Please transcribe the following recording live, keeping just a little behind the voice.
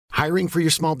Hiring for your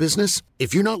small business?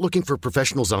 If you're not looking for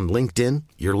professionals on LinkedIn,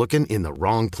 you're looking in the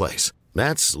wrong place.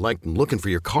 That's like looking for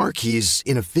your car keys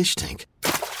in a fish tank.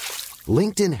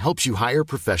 LinkedIn helps you hire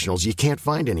professionals you can't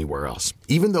find anywhere else,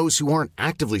 even those who aren't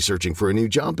actively searching for a new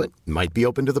job but might be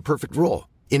open to the perfect role.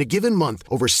 In a given month,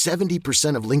 over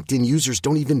 70% of LinkedIn users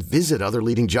don't even visit other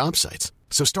leading job sites.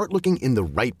 So start looking in the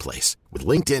right place. With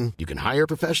LinkedIn, you can hire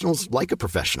professionals like a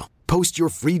professional. Post your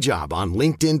free job on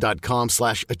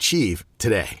linkedin.com/achieve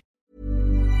today.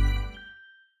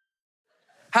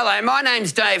 Hello, my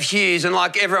name's Dave Hughes, and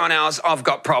like everyone else, I've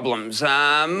got problems.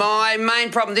 My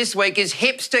main problem this week is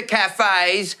hipster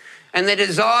cafes and their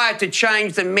desire to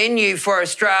change the menu for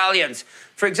Australians.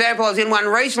 For example, I was in one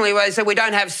recently where they said we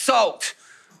don't have salt.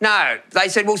 No, they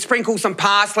said we'll sprinkle some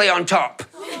parsley on top.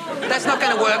 That's not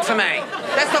going to work for me.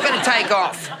 That's not going to take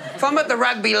off. If I'm at the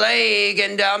rugby league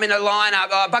and I'm in a lineup,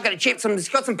 a bucket of chips, it's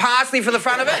got some parsley for the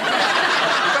front of it.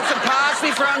 Got some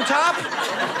parsley for on top.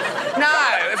 No,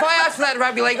 if I asked for that at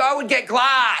rugby league, I would get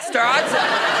glassed, all right?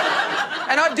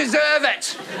 And I'd deserve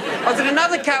it. I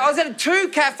was at two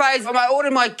cafes. I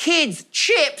ordered my kids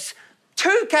chips.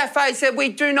 Two cafes said we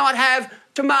do not have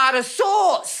tomato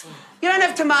sauce. You don't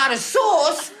have tomato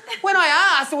sauce? When I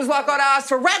asked, it was like I'd asked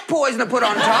for rat poison to put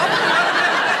on top.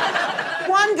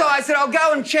 One guy said, I'll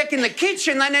go and check in the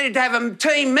kitchen. They needed to have a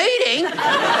team meeting.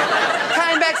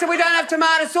 Came back, said, we don't have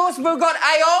tomato sauce, but we've got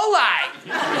aioli.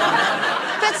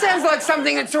 That sounds like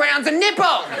something that surrounds a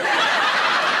nipple.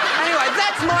 Anyway,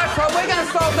 that's my problem. We're going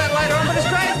to solve that later on, but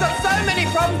Australia's got so many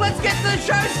problems. Let's get the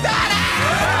show started!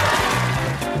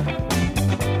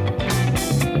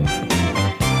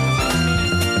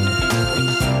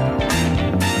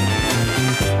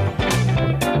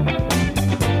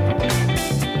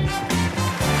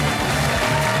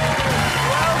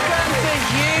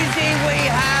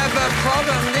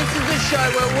 Show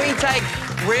where we take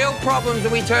real problems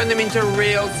and we turn them into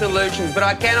real solutions. But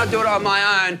I cannot do it on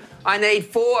my own. I need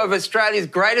four of Australia's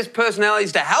greatest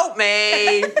personalities to help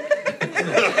me.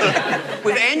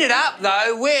 We've ended up,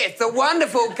 though, with the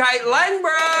wonderful Kate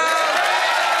Langbroek,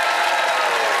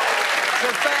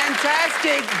 the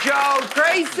fantastic Joel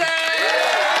Creasy,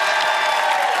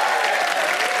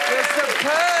 the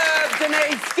superb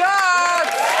Denise Scott,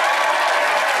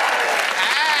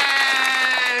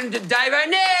 and Dave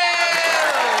O'Neill.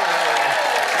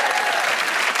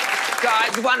 Guys,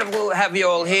 it's wonderful to have you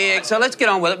all here. So let's get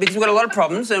on with it because we've got a lot of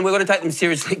problems and we're going to take them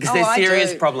seriously because they're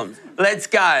serious problems. Let's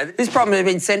go. This problem has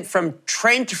been sent from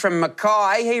Trent from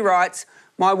Mackay. He writes,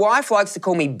 my wife likes to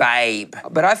call me Babe,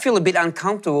 but I feel a bit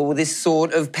uncomfortable with this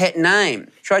sort of pet name.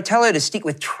 Should I tell her to stick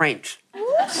with Trent?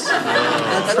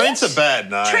 Trent's a bad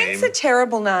name. Trent's a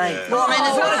terrible name. Yeah. Well, I mean,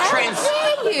 there's a lot of Trents.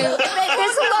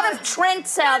 There's a lot of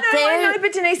Trents out there. I know,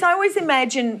 but Denise, I always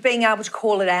imagine being able to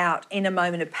call it out in a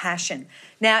moment of passion.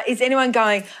 Now, is anyone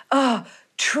going, oh,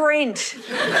 Trent?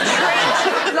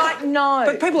 Trent? Like, no.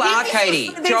 But people are,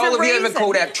 Katie. Joel, have you ever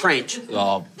called out Trent?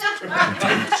 Oh,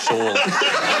 sure.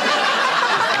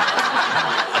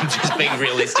 I'm just being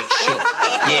realistic, sure.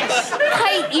 Yes.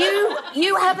 Hey,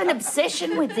 you have an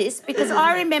obsession with this because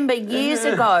I remember years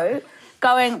ago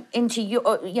going into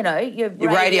your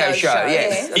radio show.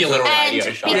 Yes. Your little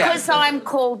radio show. Because I'm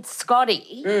called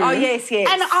Scotty. Oh, yes. And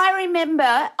I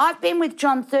remember I've been with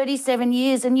John 37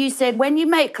 years and you said, when you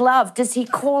make love, does he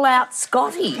call out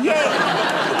Scotty? Yeah.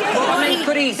 Well, I mean,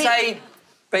 could he say,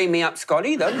 beam me up,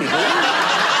 Scotty? That'd be good.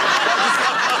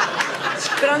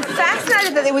 But I'm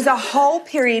fascinated that there was a whole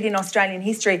period in Australian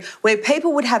history where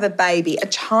people would have a baby, a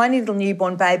tiny little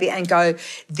newborn baby, and go,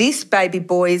 this baby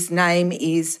boy's name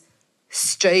is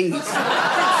Steve.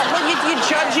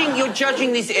 Well, you're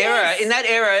judging this era. In that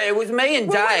era, it was me and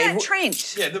Dave. What about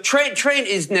Trent? Yeah, Trent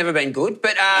has never been good,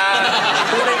 but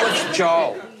what's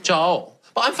Joel? Joel.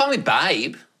 But I'm fine with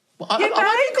Babe. Babe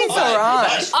is all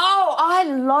right. Oh, I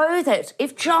loathe it.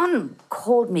 If John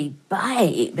called me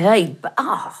Babe,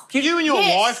 You and your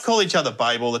wife call each other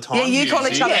Babe all the time. Yeah, you call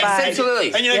each other Babe.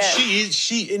 Absolutely. And you know,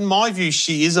 she in my view,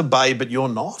 she is a babe, but you're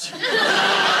not. Well,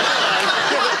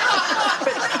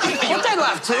 don't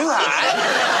laugh too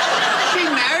hard. She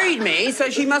married me, so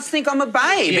she must think I'm a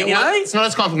babe, Yeah, you know? It's not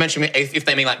as complimentary if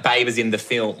they mean like Babe as in the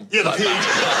film. Yeah, the pig.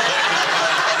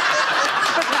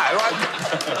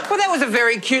 Well, that was a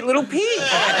very cute little pig.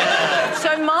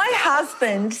 So my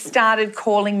husband started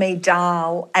calling me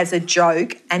Dal as a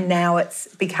joke, and now it's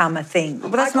become a thing.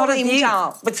 But that's not a thing.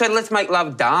 Dal. But so let's make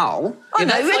love dull. Oh, no,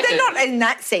 they're not in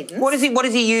that sentence. What does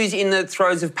he use in the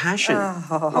throes of passion?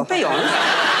 Well, be honest.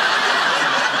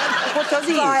 What does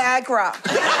he use? Viagra.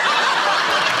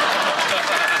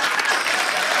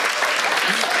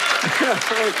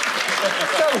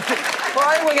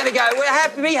 Well, we're going to go.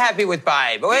 Be happy with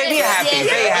Babe. Be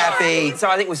happy. So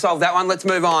I think we've solved that one. Let's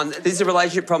move on. This is a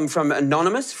relationship problem from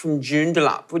Anonymous from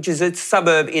Joondalup, which is a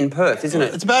suburb in Perth, isn't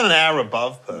it? It's about an hour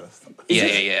above Perth.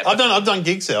 Yeah. I've done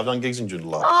gigs there. I've done gigs in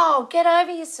Joondalup. Oh, get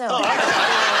over yourself.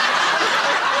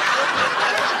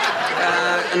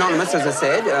 Anonymous, as I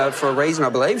said, for a reason, I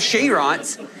believe. She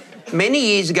writes, many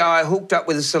years ago, I hooked up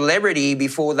with a celebrity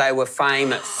before they were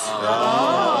famous.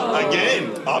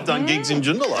 Again, I've done gigs in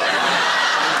Joondalup.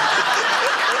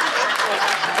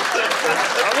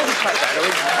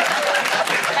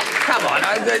 Come on,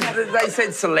 they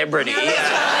said celebrity.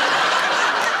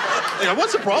 Yeah,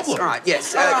 what's the problem? All right,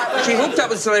 yes. She hooked up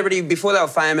with a celebrity before they were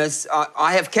famous.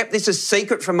 I have kept this a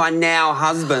secret from my now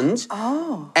husband,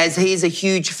 as he's a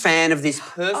huge fan of this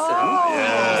person.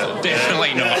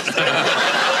 Definitely not.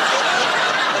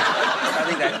 I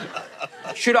think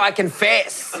that... Should I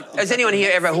confess? Has anyone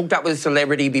here ever hooked up with a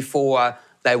celebrity before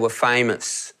they were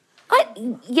famous?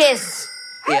 Yes.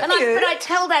 Yeah. But I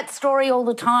tell that story all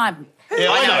the time. Yeah,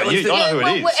 I know who it is.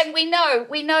 And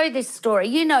we know this story.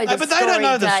 You know this but story, they don't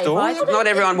know the Dave, story. right? Not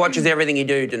everyone watches everything you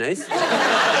do, Denise. But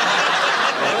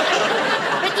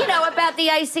you know about the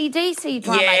AC/DC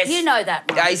drama. Yes. You know that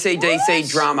one.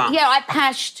 AC/DC drama. Yeah, I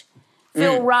pashed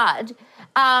Phil Rudd.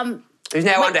 Who's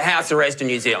now under house arrest in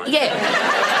New Zealand. Yeah.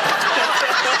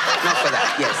 Not for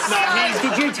that, yes.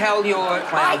 Did you tell your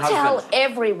clown husband? I tell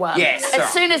everyone. Yes, As right.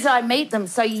 soon as I meet them.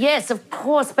 So, yes, of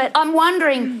course. But I'm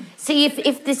wondering, see,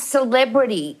 if this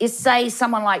celebrity is, say,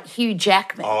 someone like Hugh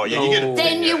Jackman, Oh, yeah, you get a...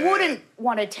 then you wouldn't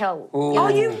want to tell. Oh,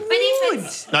 you But if would.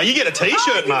 it's... No, you get a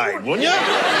T-shirt made, wouldn't you?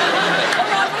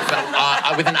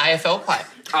 With an AFL player.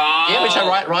 Yeah, which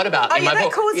I write about in my that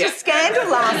book. caused a scandal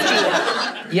last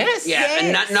year. Yes. Yeah,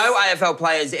 and no AFL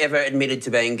players ever admitted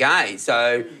to being gay,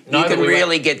 so No, you can but we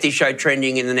really get this show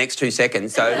trending in the next 2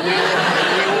 seconds. So We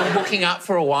were hooking up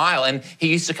for a while, and he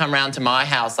used to come round to my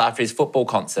house after his football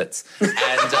concerts. And,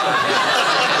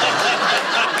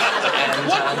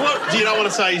 What? Do you not want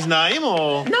to say his name,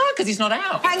 or...? no, because he's not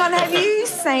out. Hang on, have you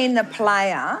seen the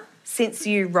player since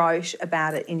you wrote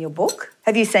about it in your book?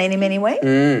 Have you seen him anywhere?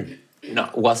 No,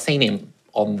 well, I've seen him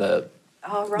on the...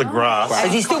 Oh, right. The grass.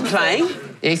 is he still playing?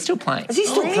 Yeah, he's still playing. Is he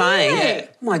still playing? Yeah.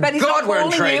 Oh my But he's God, not we're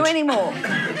calling intrigued. you anymore.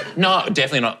 No,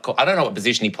 definitely not. I don't know what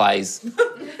position he plays. Can we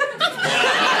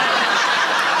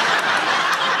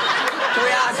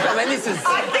ask? I mean, this is...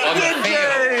 I think you do.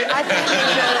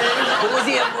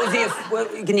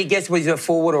 Can you guess, was he a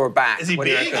forward or a back? Is he What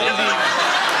do you big? reckon?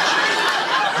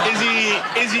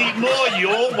 Is he more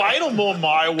your weight or more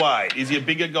my weight? Is he a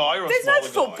bigger guy or a There's no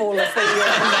smaller guy? footballers that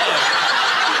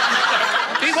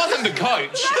He wasn't the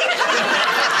coach.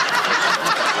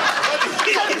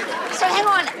 So hang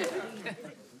on.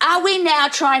 Are we now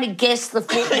trying to guess the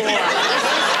footballer?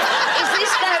 Is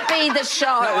this going to be the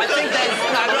show? I think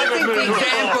the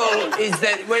example is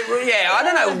that, I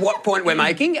don't know what point we're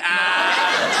making.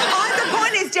 the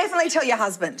point is definitely tell your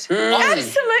husband.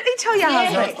 Absolutely tell your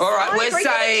husband. All right, I we're agree,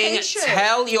 get a saying t-shirt.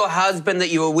 tell your husband that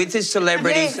you were with this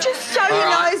celebrity. Yeah, just so he All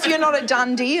right. knows you're not a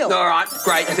done deal. All right,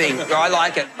 great thing. I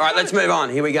like it. All right, let's move on.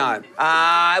 Here we go. We've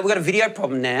got a video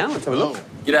problem now. Let's have a look.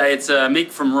 G'day, it's Mick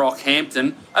from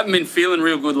Rockhampton. I haven't been feeling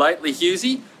real good lately,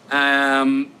 Hughesy.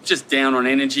 Just down on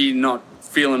energy, not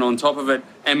feeling on top of it.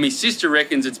 And my sister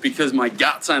reckons it's because my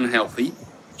gut's unhealthy.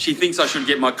 She thinks I should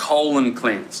get my colon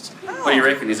cleansed. What do you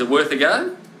reckon? Is it worth a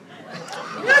go?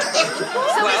 So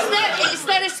is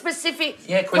that a specific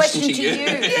question to to you.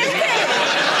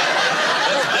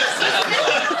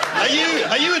 you?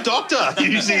 Are you a doctor,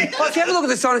 usually? Well, if you have a look at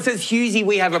the sign, it says, Hughesy,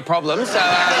 we have a problem. So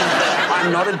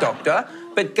I'm not a doctor.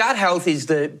 But gut health is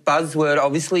the buzzword,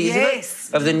 obviously, isn't Yes.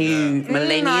 it? Of the new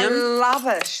millennium. I love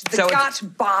it. The So gut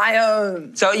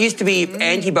biome. So it used to be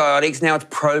antibiotics, now it's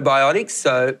probiotics,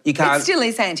 so you can't... It still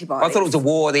is antibiotics. I thought it was a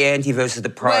war, the anti versus the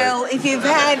pro. Well, if you've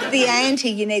had the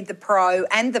anti, you need the pro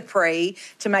and the pre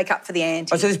to make up for the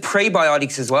anti. Oh, so there's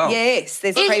prebiotics as well? Yes,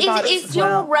 there's prebiotics Is as your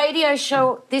well. radio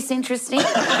show this interesting?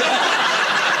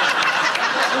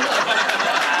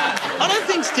 I don't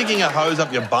think sticking a hose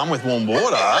up your bum with warm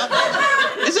water...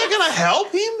 Is that going to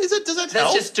help him? Does that That's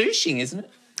help? just douching, isn't it?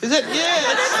 Is it?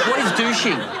 Yeah. What is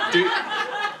douching?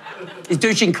 Is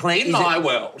douching clean? In my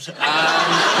world.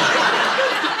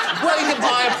 Well, you can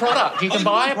buy a product. You can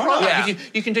buy a product. Yeah.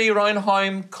 You can do your own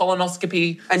home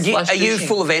colonoscopy. And are you douching.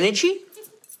 full of energy?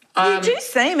 You do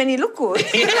seem and you look good.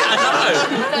 Yeah,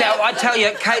 I know. Now, I tell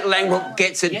you, Kate Langbrook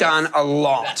gets it done a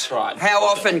lot. That's right. How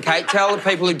often, Kate? Tell the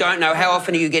people who don't know, how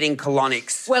often are you getting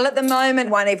colonics? Well, at the moment,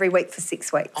 one every week for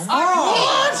 6 weeks.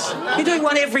 What? You're doing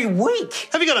one every week?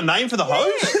 Have you got a name for the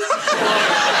hose?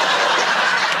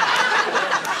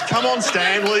 Come on,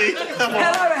 Stanley. Come on.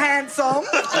 Hello, handsome.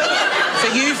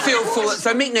 So you feel full of...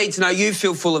 So Mick needs to know you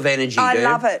feel full of energy, I dude.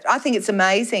 love it. I think it's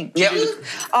amazing. Yep.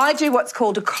 I do what's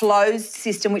called a closed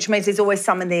system, which means there's always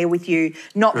someone there with you,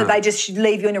 not that they just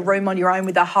leave you in a room on your own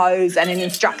with a hose and an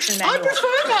instruction manual. I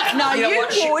prefer that. No, You know you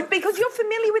what? would, because you're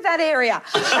familiar with that area.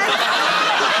 I'm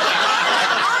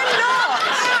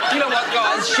not. You know what,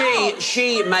 guys?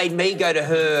 She made me go to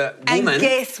her woman. And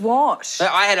guess what?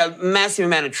 I had a massive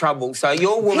amount of trouble. So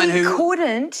your woman He who...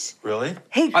 couldn't. Really?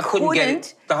 He I couldn't get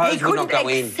it. The hose he would not couldn't go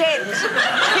in. accept. He could,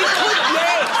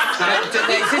 yes. No,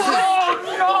 Denise, this is...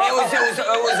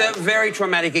 It was a very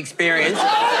traumatic experience. We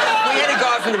had a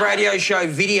guy from the radio show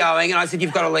videoing, and I said,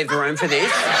 "You've got to leave the room for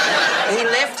this." He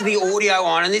left the audio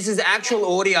on, and this is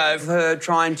actual audio of her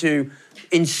trying to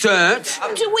insert.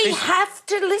 Do we have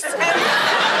to listen? No,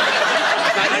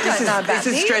 don't know about this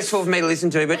is this. stressful for me to listen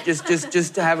to, but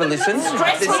just to have a listen.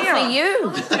 Stressful for you.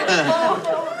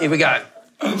 Here we go.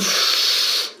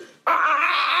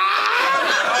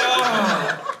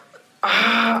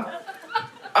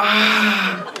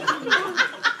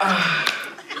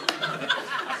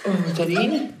 Is that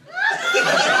in?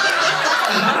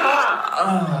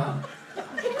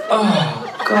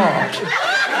 Oh, God.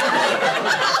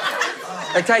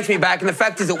 It takes me back, and the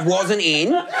fact is it wasn't in.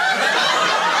 She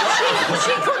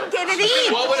couldn't get it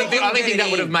in. What would have, the only thing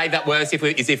that would have made that worse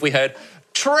is if we heard,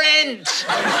 Trent!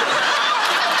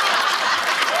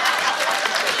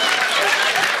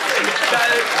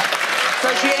 So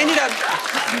she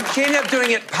ended up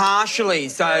doing it partially,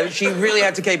 so she really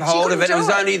had to keep hold of it. It was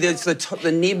only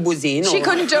the nib was in. She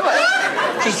couldn't do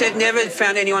it. She said never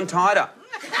found anyone tighter.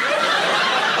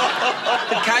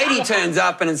 But Katie turns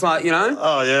up and it's like, you know.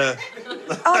 Oh, yeah.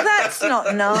 Oh, that's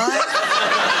not nice.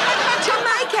 To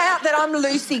make out that I'm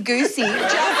loosey-goosey.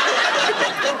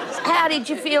 How did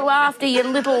you feel after your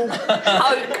little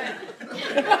poke?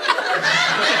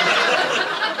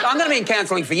 I'm going to be in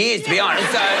counselling for years, to be honest.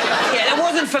 So, yeah, it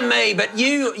wasn't for me, but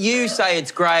you say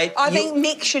it's great. I think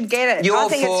Mick should get it. You're I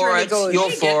think it's for really it. good.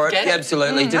 You're for it. Get it.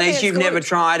 Absolutely. I think Denise, it's you've good. never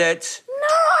tried it. No,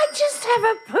 I just have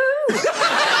a poo.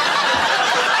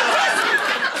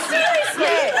 Seriously.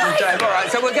 Dave, all right,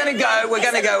 so we're going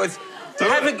to go with...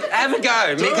 Have a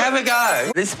go, Mick, have a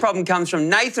go. This problem comes from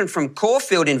Nathan from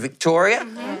Caulfield in Victoria.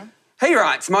 Mm-hmm. He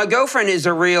writes, my girlfriend is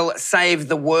a real save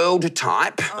the world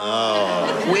type.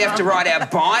 Oh. We have to ride our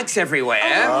bikes everywhere.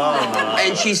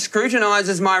 And she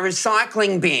scrutinises my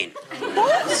recycling bin.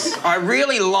 What? I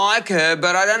really like her,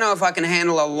 but I don't know if I can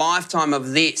handle a lifetime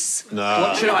of this. No.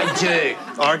 What should I do?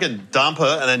 I reckon dump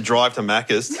her and then drive to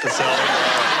Macca's to sell them.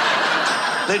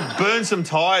 Then burn some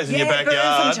tyres in your Yeah, burn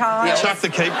backyard. some tyres. Chuck the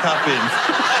keep cup in.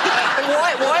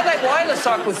 Why are the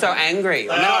cyclists so angry?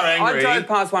 They are angry. I drove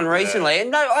past one recently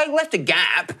and I left a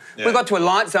gap. Yeah. We got to a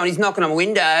light zone, he's knocking on a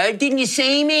window. Didn't you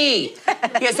see me?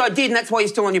 Yes, I did, and that's why you're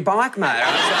still on your bike, mate.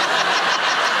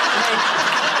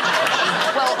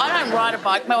 Well, I don't ride a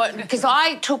bike because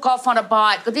I took off on a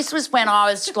bike. This was when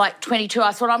I was like 22.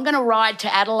 I thought I'm going to ride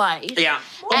to Adelaide. Yeah.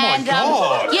 Oh, my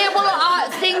God. Yeah, well,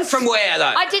 things... From where,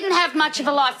 though? I didn't have much of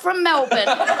a life. From Melbourne.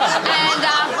 And...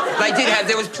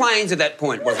 There was planes at that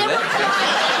point, wasn't there? Of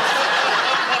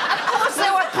course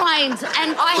there were planes.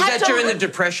 And I Was had that to... during the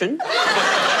Depression? So,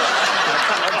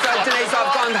 Denise,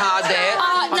 I've gone hard there.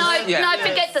 No,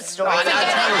 forget the story. I know,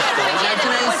 Forget tell it. the story. Forget it.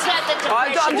 Denise, Was that the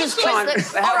Depression? I'm just trying...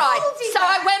 All right, so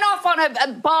I went off on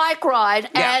a bike ride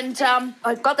Yeah. and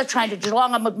I got the train to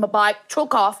Geelong on my bike,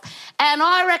 took off, and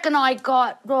I reckon I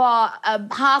got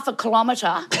half a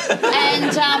kilometre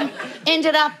and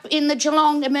ended up in the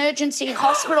Geelong Emergency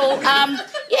Hospital.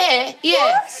 Yeah.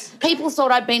 What? People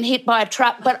thought I'd been hit by a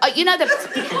truck, but you know the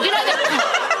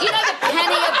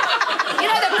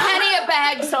pannier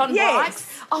bags on bikes?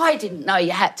 I didn't know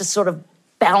you had to sort of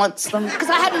balance them because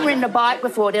I hadn't ridden a bike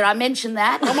before. Did I mention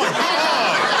that? Oh my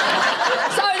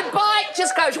God! So the bike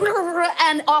just goes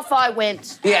and off I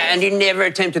went. Yeah, and you never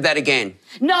attempted that again?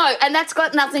 No, and that's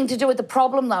got nothing to do with the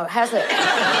problem, though, has it?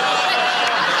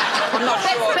 I'm not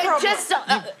sure.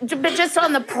 But just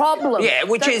on the problem. Yeah,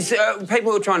 which is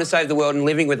people who are trying to save the world and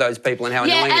living with those people and how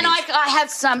annoying Yeah, and it is. I have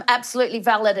some absolutely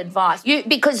valid advice.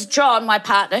 Because John, my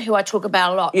partner, who I talk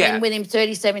about a lot, Yeah. been with him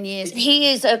 37 years,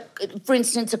 he is, for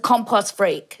instance, a compost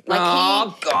freak.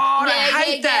 Oh, God, I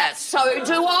hate that. So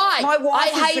do I. My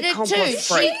wife I is hate a it compost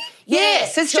too. freak.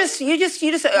 Yes, It's just you just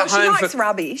Well, at she home likes for...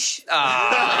 rubbish. Go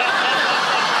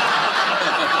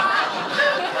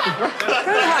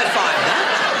high five that.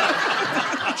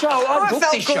 Joe, I booked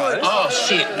felt this show. good. Oh,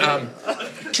 shit.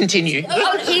 Continue.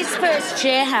 On his first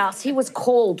share house, he was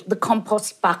called the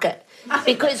compost bucket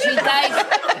because you gave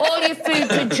all your food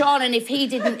to John, and if he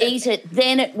didn't eat it,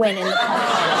 then it went in the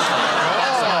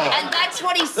compost. that's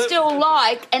what he's still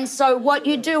like. And so what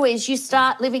you do is you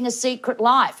start living a secret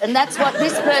life. And that's what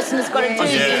this person has got to do.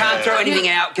 You can't throw anything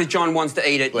out because John wants to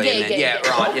eat it. Right, yeah,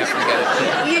 I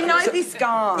get it. You know this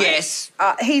guy? Yes.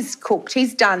 He's cooked.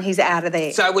 He's done. He's out of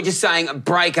there. So we're just saying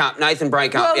break up, Nathan,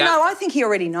 break up, well, yeah? no, I think he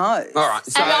already knows. All right,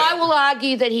 so... And I will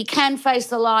argue that he can face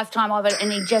the lifetime of it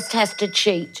and he just has to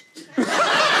cheat. and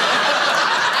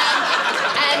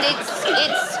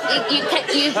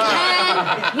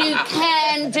you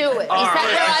can do it. All Is that right,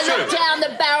 where I true. look down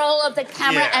the barrel of the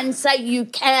camera and say you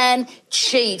can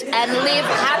cheat and live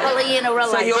happily in a So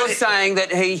relationship? you're saying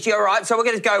that you're right, so we're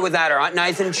going to go with that, all right?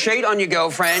 Nathan, cheat on your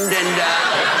girlfriend and...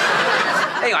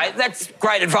 Anyway, that's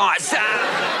great advice.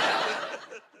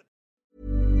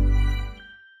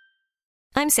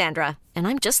 I'm Sandra, and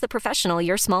I'm just the professional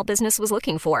your small business was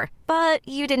looking for. But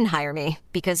you didn't hire me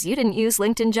because you didn't use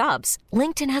LinkedIn Jobs.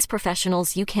 LinkedIn has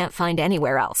professionals you can't find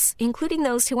anywhere else, including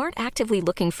those who aren't actively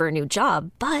looking for a new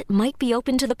job, but might be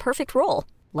open to the perfect role,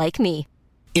 like me.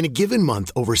 In a given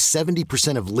month, over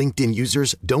 70% of LinkedIn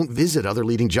users don't visit other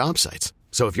leading job sites.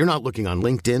 So if you're not looking on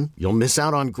LinkedIn, you'll miss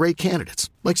out on great candidates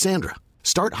like Sandra.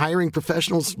 Start hiring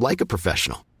professionals like a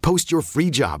professional. Post your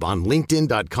free job on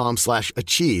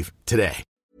linkedin.com/achieve today.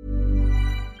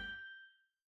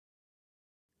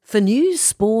 For news,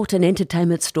 sport and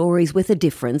entertainment stories with a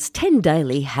difference, 10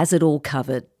 Daily has it all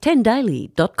covered.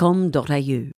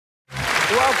 10daily.com.au.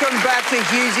 Welcome back to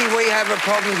Hughesy. We have a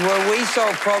problems where we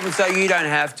solve problems so you don't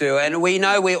have to. And we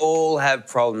know we all have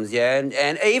problems, yeah?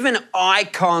 And even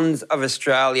icons of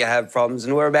Australia have problems,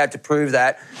 and we're about to prove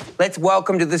that. Let's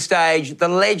welcome to the stage the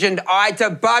legend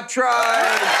Ita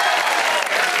Buttrose.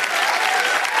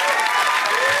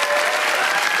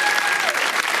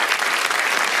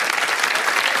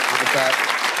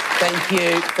 Thank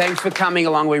you. Thanks for coming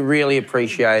along. We really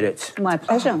appreciate it. My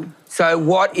pleasure. So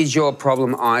what is your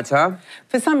problem, Ita?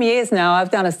 For some years now,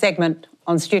 I've done a segment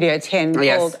on Studio 10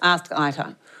 called Ask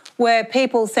Ita, where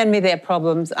people send me their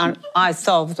problems and I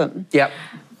solve them. Yep.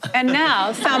 And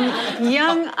now some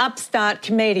young upstart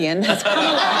comedian has come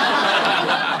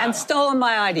along and stolen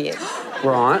my ideas.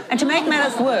 Right. And to make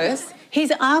matters worse,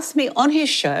 he's asked me on his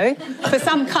show for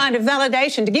some kind of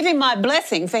validation to give him my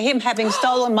blessing for him having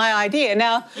stolen my idea.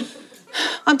 Now,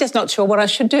 I'm just not sure what I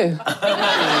should do.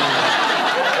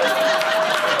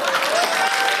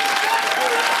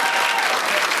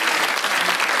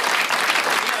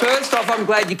 First off, I'm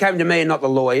glad you came to me and not the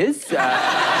lawyers. Very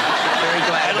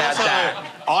glad about that.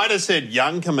 Ida said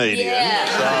young comedian.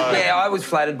 Yeah, I was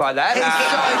flattered by that. He's so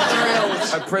thrilled.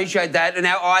 I appreciate that. And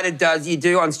now Ida you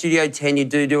do on Studio 10, you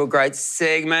do a great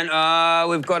segment.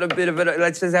 We've got a bit of it.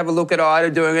 Let's just have a look at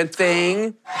Ida doing a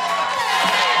thing.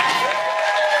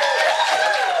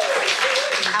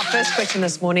 First question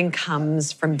this morning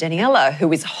comes from Daniela,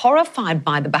 who is horrified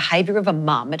by the behaviour of a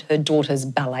mum at her daughter's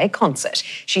ballet concert.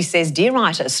 She says, "Dear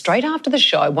writer, straight after the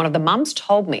show, one of the mums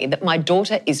told me that my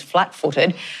daughter is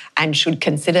flat-footed and should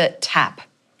consider tap.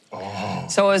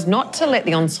 So as not to let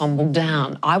the ensemble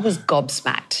down, I was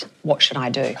gobsmacked. What should I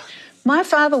do?" My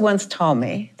father once told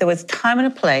me there was time and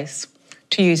a place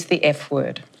to use the F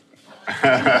word.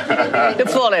 The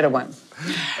four-letter one.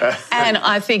 And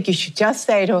I think you should just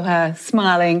say to her,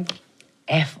 smiling,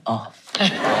 F off. My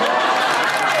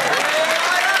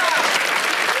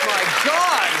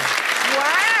God!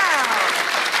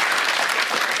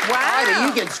 Wow. Ida,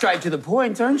 you get straight to the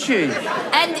point, don't you?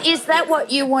 And is that what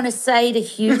you want to say to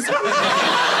Hughes? You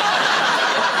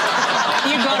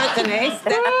got it, Denise.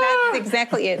 That's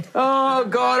exactly it. Oh,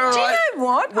 God, all right. Do you know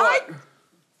what?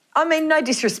 I mean, no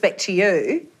disrespect to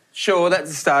you. Sure, that's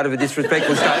the start of a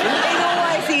disrespectful statement. It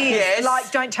always is. Yes.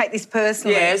 Like, don't take this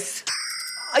personally. Yes.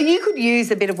 You could use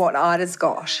a bit of what Ida's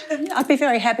got. I'd be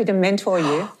very happy to mentor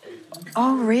you.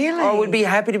 Oh, really? I would be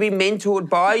happy to be mentored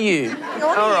by you.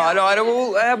 All right, Ida,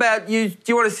 well, how about you... Do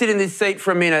you want to sit in this seat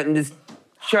for a minute and just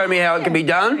show me how it can be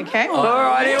done? Okay. All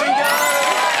right, here we go.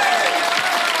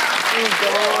 Oh,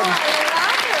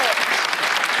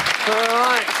 God. All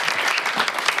right.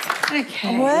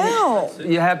 Okay. Wow.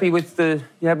 You happy with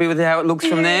how it looks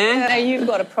from there? Now, you've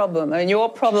got a problem, and your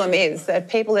problem is that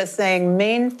people are saying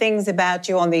mean things about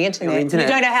you on the internet. You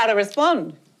don't know how to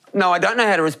respond. No, I don't know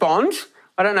how to respond.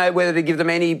 I don't know whether to give them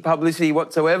any publicity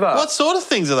whatsoever. What sort of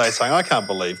things are they saying? I can't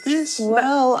believe this.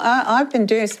 Well, I've been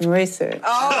doing some research.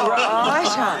 Oh,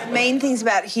 right. Mean things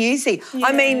about Hughesy. Yeah.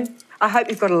 I mean, I hope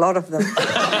you've got a lot of them.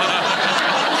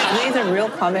 These are real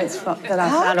comments that I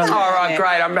found on the All right,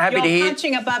 great. I'm happy to hear. You're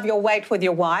punching above your weight with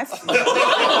your wife.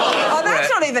 Oh, that's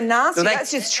not even nasty. So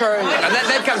that's just true.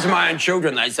 That comes from my own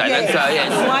children, they say. Yeah. That's, yes.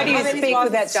 Why do you speak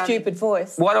with that stupid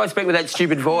voice? Why do I speak with that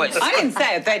stupid voice? I didn't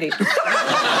say it, they did.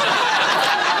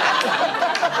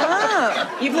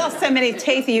 You've lost so many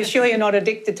teeth, are you sure you're not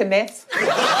addicted to meth?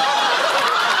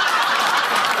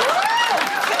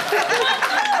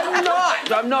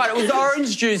 I'm not. It was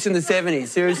orange juice in the 70s,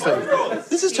 seriously.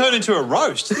 This has turned into a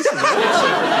roast. This is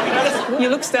You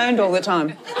look stoned all the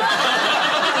time.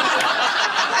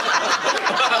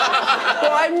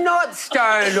 Well, I'm not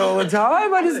stoned all the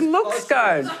time. I just look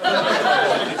stoned.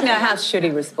 Now, how should he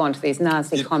respond to these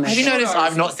nasty comments? Have you noticed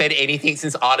I've not said anything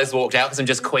since Ida's walked out because I'm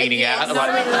just queening out? I'm like,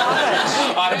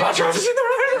 Ida Buttrose is in the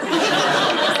room.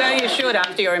 So you should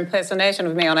after your impersonation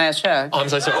of me on our show. I'm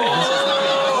so sorry.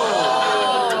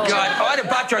 God, Ida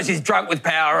Buttrose is drunk with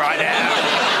power right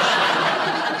now.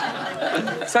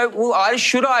 So, well,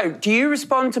 Ida, do you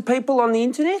respond to people on the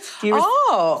internet? Do you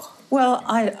Well,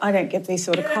 I don't get these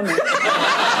sort of comments.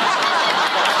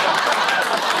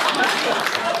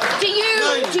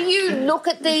 Do you look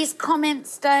at these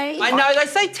comments, Dave? I know, they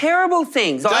say terrible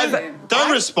things.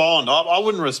 Don't respond. I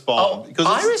wouldn't respond. Because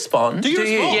I respond. Do you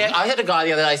respond? Yeah, I had a guy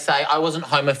the other day say, I wasn't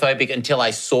homophobic until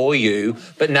I saw you,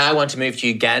 but now I want to move to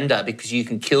Uganda because you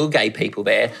can kill gay people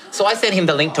there. So I sent him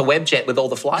the link to Webjet with all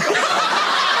the flights.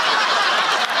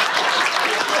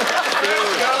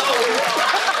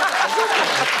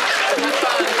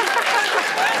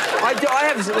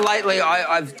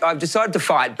 I've decided to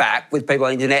fight back with people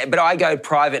on the internet, but I go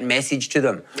private message to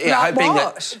them, hoping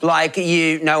that, like,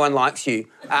 no one likes you.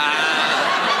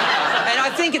 And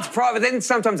I think it's private. Then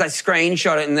sometimes they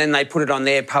screenshot it and then they put it on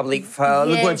their public file.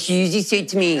 Look what Susie said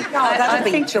to me. I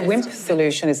think the wimp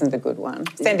solution isn't a good one,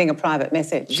 sending a private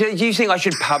message. Do you think I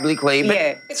should publicly?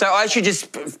 So I should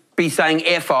just be saying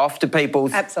F off to people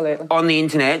on the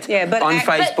internet, on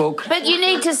Facebook. But you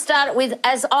need to start it with,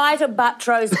 as Ida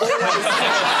Buttrose always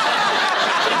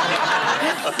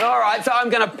All right, so I'm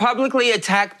going to publicly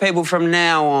attack people from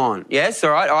now on. Yes,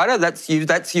 all right, Ida, that's you.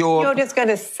 That's your... You're just going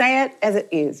to say it as it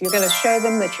is. You're going to show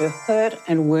them that you're hurt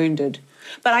and wounded.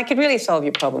 But I could really solve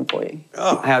your problem for you.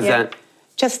 Oh, how's that?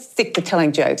 Just stick to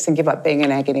telling jokes and give up being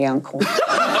an agony uncle.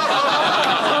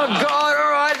 Oh, God,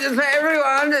 all right, just for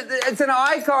everyone, it's an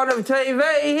icon of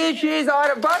TV. Here she is,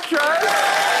 Ida Buttrose.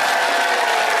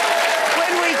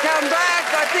 When we come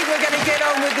back, I think we're going to get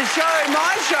on with the show.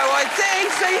 My show, I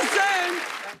think. See you soon.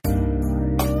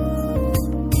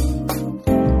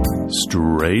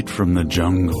 Straight from the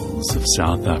jungles of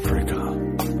South Africa,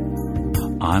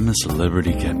 I'm a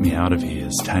Celebrity Get Me Out of Here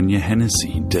as Tanya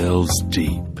Hennessy delves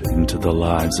deep into the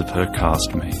lives of her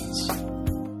castmates.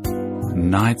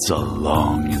 Nights are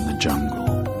long in the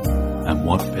jungle, and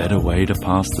what better way to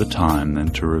pass the time than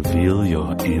to reveal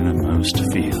your innermost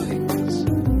feelings?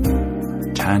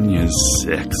 Tanya's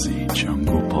Sexy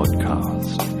Jungle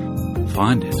Podcast.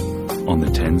 Find it on the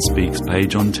 10 Speaks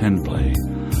page on 10 Play,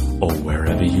 or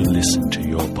wherever you listen to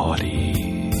your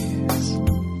potties.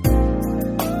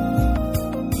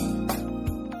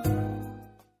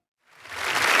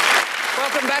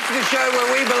 Welcome back to the show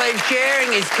where we believe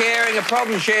sharing is caring, a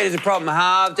problem shared is a problem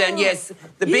halved, and yes,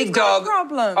 the big dog...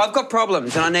 I've got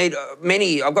problems, and I need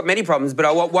many... I've got many problems, but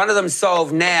I want one of them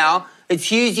solved now. It's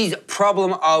Hughesy's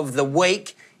problem of the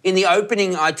week. In the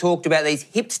opening, I talked about these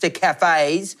hipster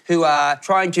cafes who are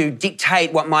trying to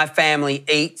dictate what my family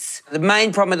eats. The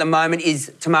main problem at the moment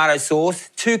is tomato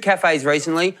sauce. 2 cafes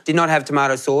recently did not have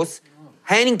tomato sauce.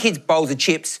 Handing kids bowls of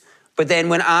chips, but then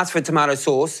when asked for tomato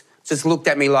sauce, just looked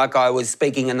at me like I was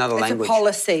speaking another language. It's a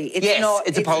policy. It's yes, not,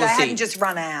 it's a policy. They haven't just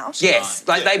run out. Yes,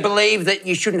 like they believe that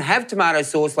you shouldn't have tomato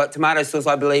sauce. Like tomato sauce,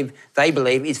 they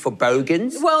believe is for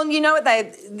bogans. Well, you know what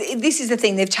this is the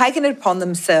thing. They've taken it upon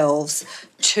themselves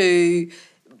to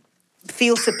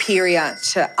feel superior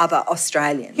to other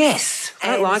Australians. Yes,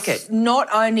 I don't like it. Not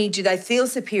only do they feel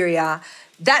superior,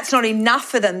 that's not enough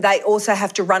for them. They also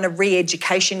have to run a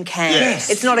re-education camp.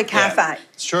 Yes. It's not a cafe. Yeah.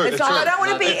 It's true. It's like, I don't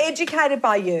want to be educated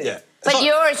by you. Yeah. But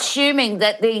you're assuming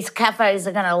that these cafes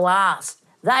are going to last.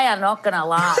 They are not going to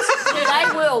last. They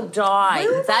will die.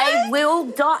 They will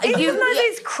die. Even though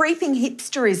there's creeping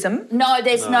hipsterism. No,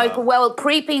 there's no... Well,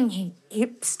 creeping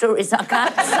hipsterism. I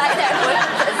can't say that word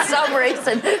for some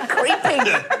reason. Creeping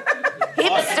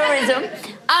hipsterism.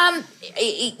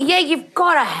 Yeah, you've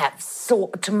got to have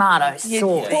tomato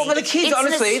sauce. Well, for the kids,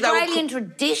 honestly... It's an Australian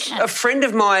tradition. A friend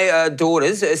of my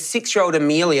daughter's, a 6-year-old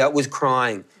Amelia, was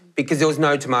crying because there was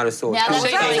no tomato sauce. Now,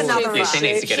 she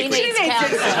needs to get a grip.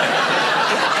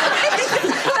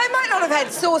 They might not have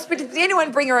had sauce, but did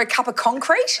anyone bring her a cup of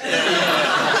concrete? But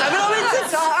I mean,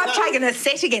 I've taken a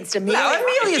set against Amelia. No,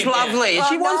 Amelia's lovely.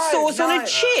 She wants sauce on her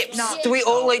chips. No. Do we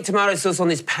all eat tomato sauce on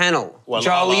this panel? Well,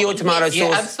 Joel, you tomato sauce?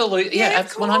 Yeah, absolutely. Yeah,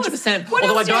 100%. What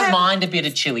Although I else do you don't have? mind a bit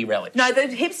of chili relish. No, the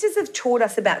hipsters have taught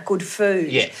us about good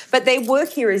food. Yeah. But their work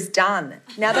here is done.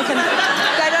 Now they don't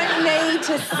need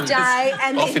to stay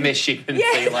and Off in their ship and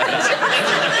see you later.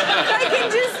 they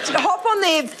can just hop on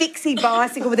their fixie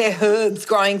bicycle with their herbs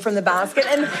growing from the basket,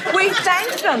 and we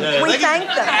thank them. We thank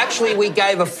them. Actually, we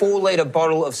gave a 4-litre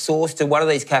bottle of sauce to one of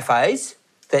these cafes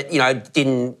that,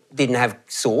 didn't have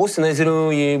sauce, and they said, oh,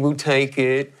 yeah, we'll take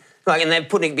it. And they're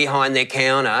putting it behind their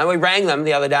counter. We rang them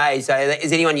the other day, say,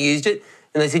 has anyone used it?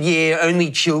 And they said, yeah,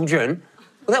 only children.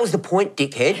 Well, that was the point,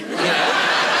 dickhead.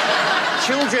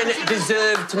 Children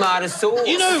deserve tomato sauce.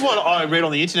 You know what I read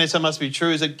on the internet, so it must be true,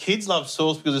 is that kids love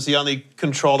sauce because it's the only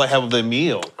control they have of their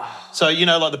meal. So,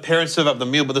 like the parents serve up the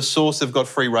meal, but the sauce they've got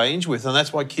free range with, and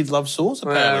that's why kids love sauce,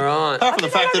 apparently. Right. Apart from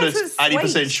the fact that it's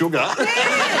 80% sugar.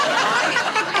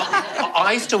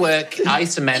 I used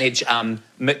to manage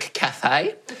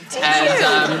McCafe.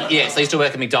 And, yes, I used to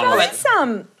work at McDonald's.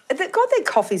 God, their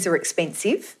coffees are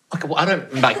expensive. Okay, well, I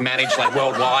don't manage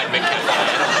worldwide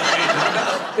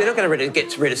McCafe. They're not going to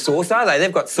get rid of sauce, are they?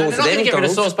 They've got sauce They're not at going to get rid of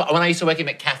McDonald's. sauce, but when I used to work at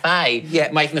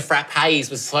McCafe, making the frappes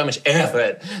was so much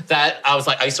effort that I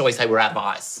used to always say, we're out of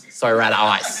ice. So we're out of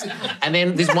ice. And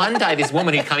then this one day, this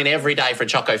woman who'd come in every day for a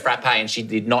Choco Frappe, and she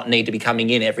did not need to be coming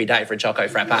in every day for a Choco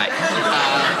Frappe,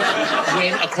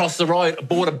 went across the road,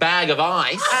 bought a bag of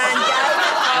ice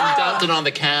and dumped it on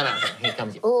the counter. Here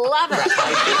comes your Love it.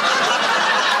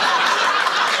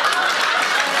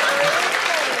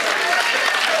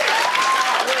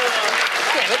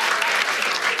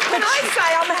 Can I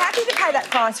say I'm happy to pay that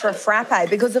price for a frappe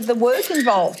because of the work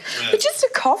involved. But just a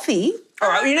coffee. All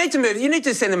right, you need to move. You need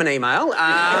to send them an email.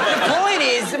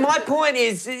 My point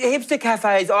is, hipster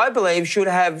cafes, I believe, should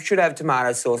have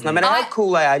tomato sauce, no matter how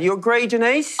cool they are. Do you agree,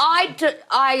 Denise?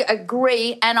 I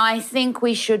agree, and I think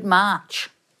we should march.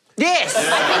 Yes. I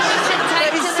think we should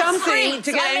take There is to the something streets.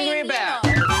 to get angry about.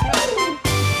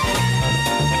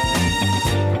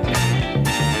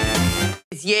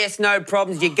 Yes, no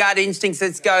problems, your gut instincts,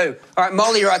 let's go. All right,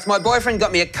 Molly writes, my boyfriend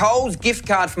got me a Coles gift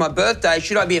card for my birthday.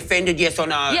 Should I be offended, yes or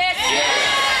no? Yes.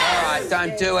 All right,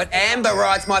 don't do it. Amber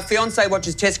writes, my fiancé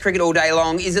watches Test cricket all day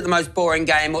long. Is it the most boring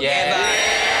game ever?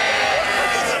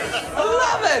 I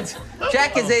love it.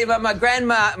 Jack is either my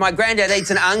granddad eats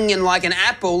an onion like an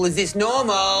apple. Is this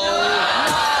normal?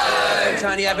 No.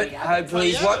 Tony Abbott,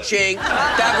 hopefully he's watching. Doug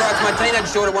writes, my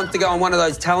teenage daughter wants to go on one of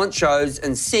those talent shows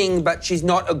and sing, but she's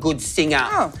not a good singer.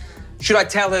 Oh. Should I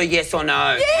tell her yes or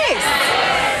no?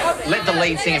 Yes. Let the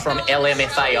lead singer from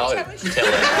LMFAO tell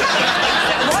her.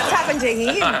 What's happened to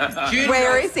him?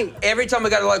 Where is he? Every time I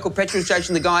go to a local petrol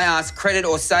station, the guy asks credit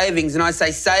or savings, and I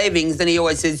say savings, then he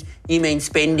always says, you mean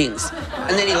spendings.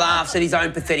 And then he laughs at his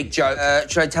own pathetic joke.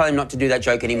 Should I tell him not to do that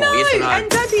joke anymore, yes or no? And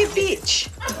don't be a bitch.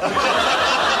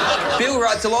 Bill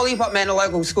writes, a lollipop man at a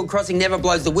local school crossing never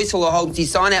blows the whistle or holds his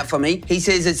sign out for me. He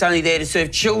says it's only there to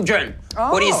serve children.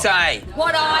 Oh. What do you say?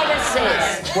 What Ida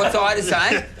says. What's Ida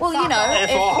say? Well, you know.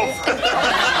 F off.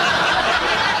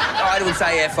 Ida would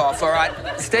say F off, all right.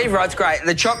 Steve writes, great.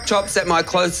 The chops at my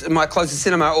closest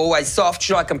cinema are always soft.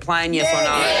 Should I complain, yes or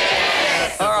no?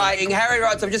 Yes. All right. Harry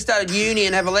writes, I've just started uni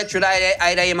and have a lecture at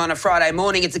 8 a.m. on a Friday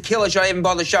morning. It's a killer. Should I even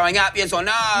bother showing up, yes or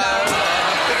no?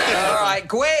 All right.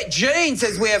 Jean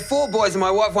says, we have 4 boys and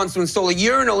my wife wants to install a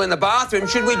urinal in the bathroom.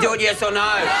 Should we do it, yes or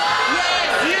no?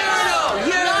 Yes!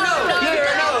 Urinal!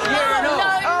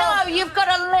 No, you've got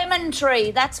a lemon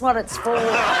tree. That's what it's for.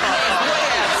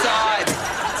 Outside.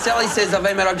 Sally says,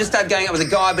 I've just started going out with a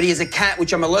guy, but he has a cat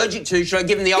which I'm allergic to. Should I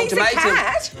give him the ultimatum? He's a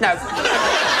cat? No. I'm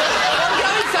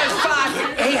going so fast.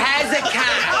 He has a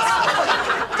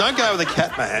cat. Don't go with a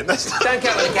cat man. Don't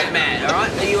go with a cat man, all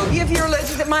right? If you're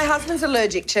allergic, my husband's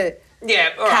allergic to all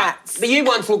right. cats. But you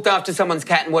once looked after someone's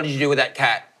cat, and what did you do with that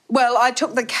cat? Well, I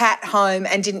took the cat home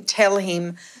and didn't tell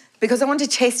him because I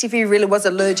wanted to test if he really was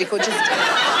allergic or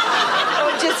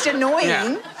just annoying.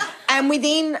 Yeah. And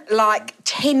within,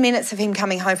 10 minutes of him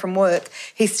coming home from work,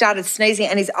 he started sneezing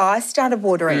and his eyes started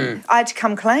watering. I had to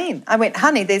come clean. I went,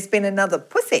 honey, there's been another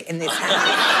pussy in this house.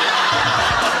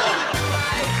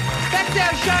 That's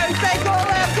our show. Thank all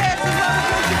our guests.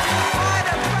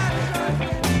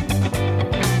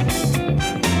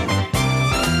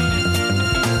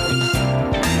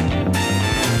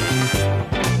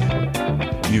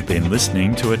 You've been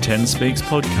listening to a 10 Speaks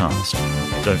podcast.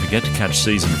 Don't forget to catch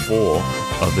season 4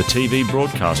 of the TV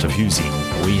broadcast of Hughesy,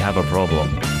 We Have a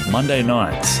Problem, Monday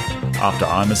nights after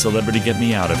I'm a Celebrity Get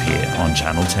Me Out of Here on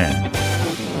Channel 10.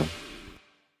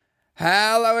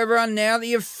 Hello everyone, now that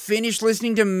you've finished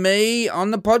listening to me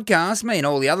on the podcast, me and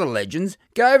all the other legends,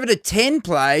 go over to 10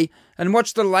 Play and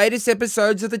watch the latest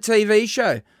episodes of the TV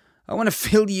show. I want to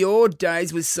fill your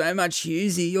days with so much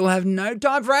Hughesy, you'll have no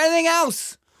time for anything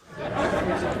else.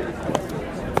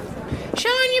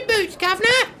 Shine your boots, Governor.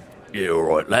 Yeah, all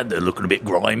right, lad, they're looking a bit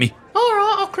grimy. All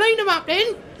right, I'll clean them up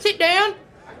then. Sit down.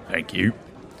 Thank you.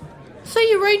 See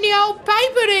you reading the old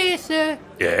paper there, sir.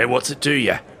 Yeah, what's it to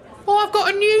you? Oh, I've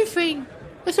got a new thing.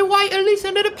 It's a way to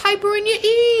listen to the paper in your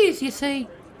ears, you see.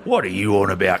 What are you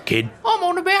on about, kid? I'm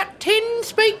on about 10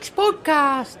 Speaks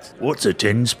podcasts. What's a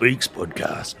 10 Speaks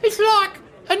podcast? It's like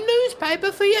a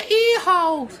newspaper for your ear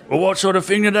holes. Well, what sort of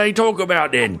thing do they talk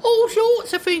about then? All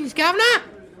sorts of things, Governor.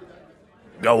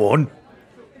 Go on.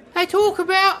 They talk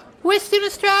about Western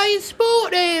Australian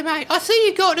sport there, mate. I see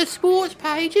you got the sports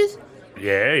pages.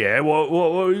 Yeah, what,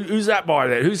 who's that by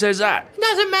there? Who says that?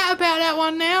 Doesn't matter about that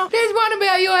one now. There's one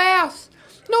about your house.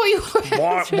 Not your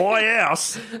house. My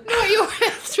house? Not your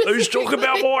house. Who's talking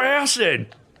about my house then?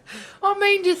 I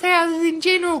mean just houses in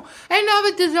general and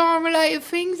other design-related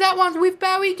things. That one's with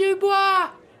Barry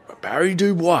Dubois. Barry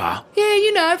Dubois? Yeah,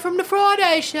 you know, from the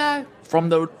Friday show. From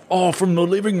the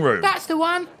living room? That's the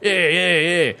one.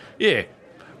 Yeah.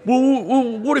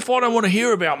 Well, what if I don't want to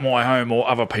hear about my home or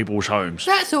other people's homes?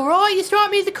 That's all right. You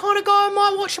strike me as the kind of guy who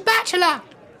might watch The Bachelor.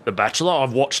 The Bachelor?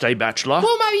 I've watched A Bachelor.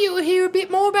 Well, maybe you'll hear a bit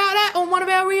more about that on one of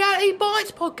our Reality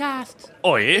Bites podcasts.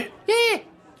 Oh, yeah? Yeah.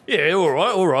 Yeah, all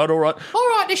right. All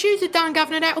right, the shoes are done,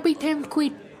 Governor. That'll be 10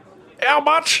 quid. How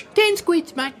much? 10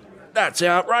 squids, mate. That's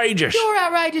outrageous. You're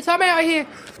outrageous. I'm out of here.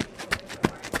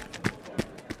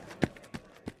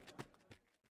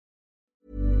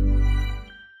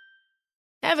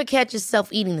 Ever catch yourself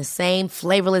eating the same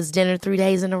flavorless dinner 3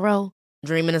 days in a row?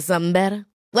 Dreaming of something better?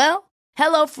 Well,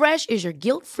 HelloFresh is your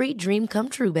guilt-free dream come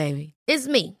true, baby. It's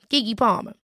me, Keke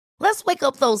Palmer. Let's wake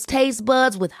up those taste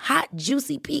buds with hot,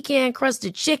 juicy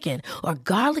pecan-crusted chicken or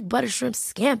garlic butter shrimp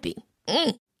scampi.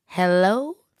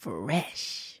 Hello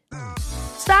Fresh.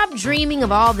 Stop dreaming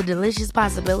of all the delicious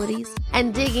possibilities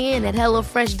and dig in at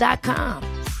HelloFresh.com.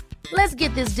 Let's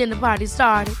get this dinner party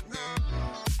started.